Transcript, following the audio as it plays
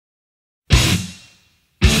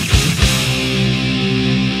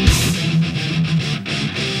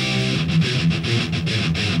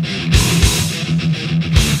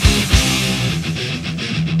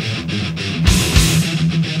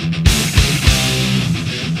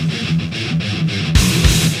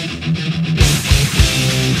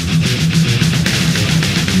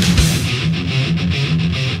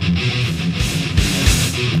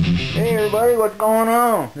what's going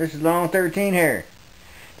on? This is Long 13 here.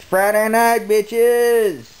 It's Friday night,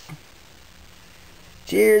 bitches.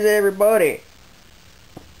 Cheers, everybody.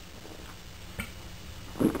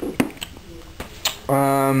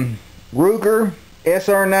 RUGER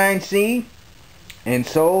SR9-C and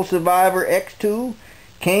SOULSURVIVORX2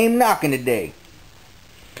 came knocking today.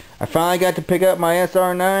 I finally got to pick up my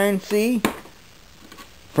SR9-C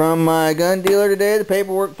from my gun dealer today. The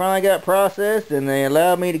paperwork finally got processed and they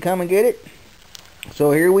allowed me to come and get it.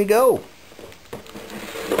 So here we go.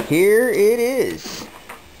 Here it is.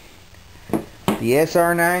 The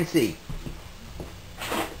SR9-C.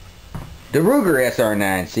 The RUGER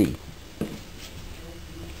SR9-C.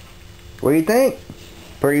 What do you think?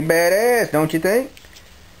 Pretty badass, don't you think?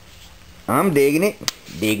 I'm digging it.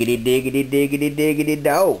 Diggity, diggity, diggity, diggity,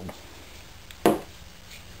 dog.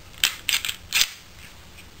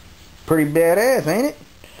 Pretty badass, ain't it?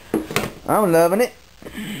 I'm loving it.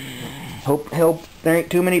 Hope there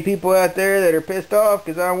ain't too many people out there that are pissed off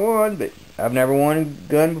because I won, but I've never won a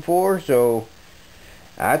gun before, so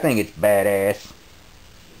I think it's badass.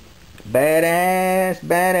 Badass,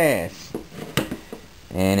 badass.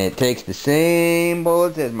 And it takes the same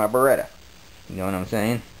bullets as my Beretta. You know what I'm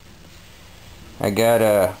saying? I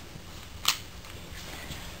got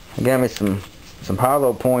me some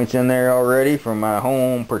hollow points in there already from my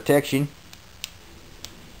home protection.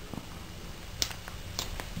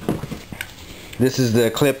 This is the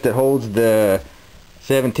clip that holds the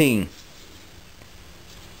 17.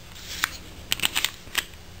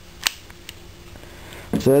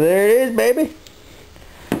 So there it is, baby.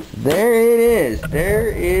 There it is. There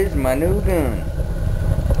is my new gun.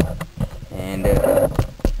 And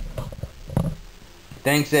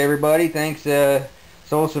thanks everybody. Thanks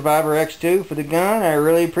SOULSURVIVORX2 for the gun. I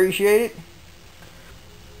really appreciate it.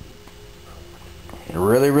 I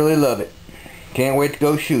really love it. Can't wait to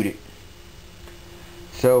go shoot it.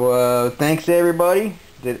 So thanks to everybody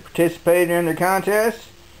that participated in the contest.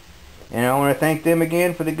 And I want to thank them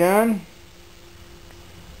again for the gun.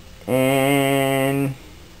 And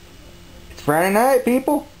it's Friday night,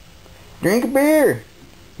 people. Drink a beer.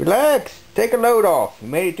 Relax. Take a load off. You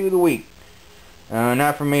made it through the week.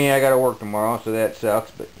 Not for me. I gotta work tomorrow, so that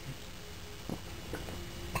sucks.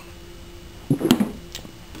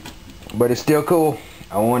 But it's still cool.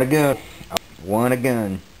 I want a gun. I want a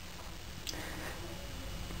gun.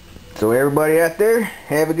 So everybody out there,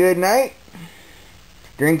 have a good night.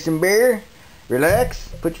 Drink some beer. Relax.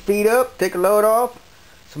 Put your feet up. Take a load off.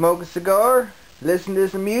 Smoke a cigar. Listen to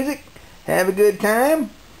some music. Have a good time.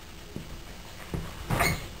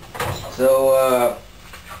 So,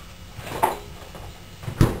 I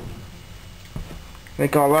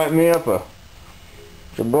think I'll light me up a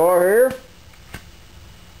cigar here.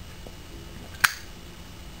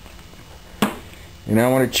 And I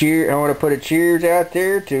want to put a cheers out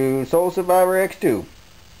there to SOULSURVIVORX2.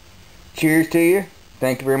 Cheers to you.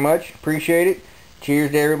 Thank you very much. Appreciate it.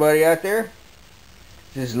 Cheers to everybody out there.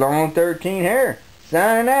 This is Long 13 here.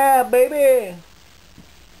 Signing out, baby.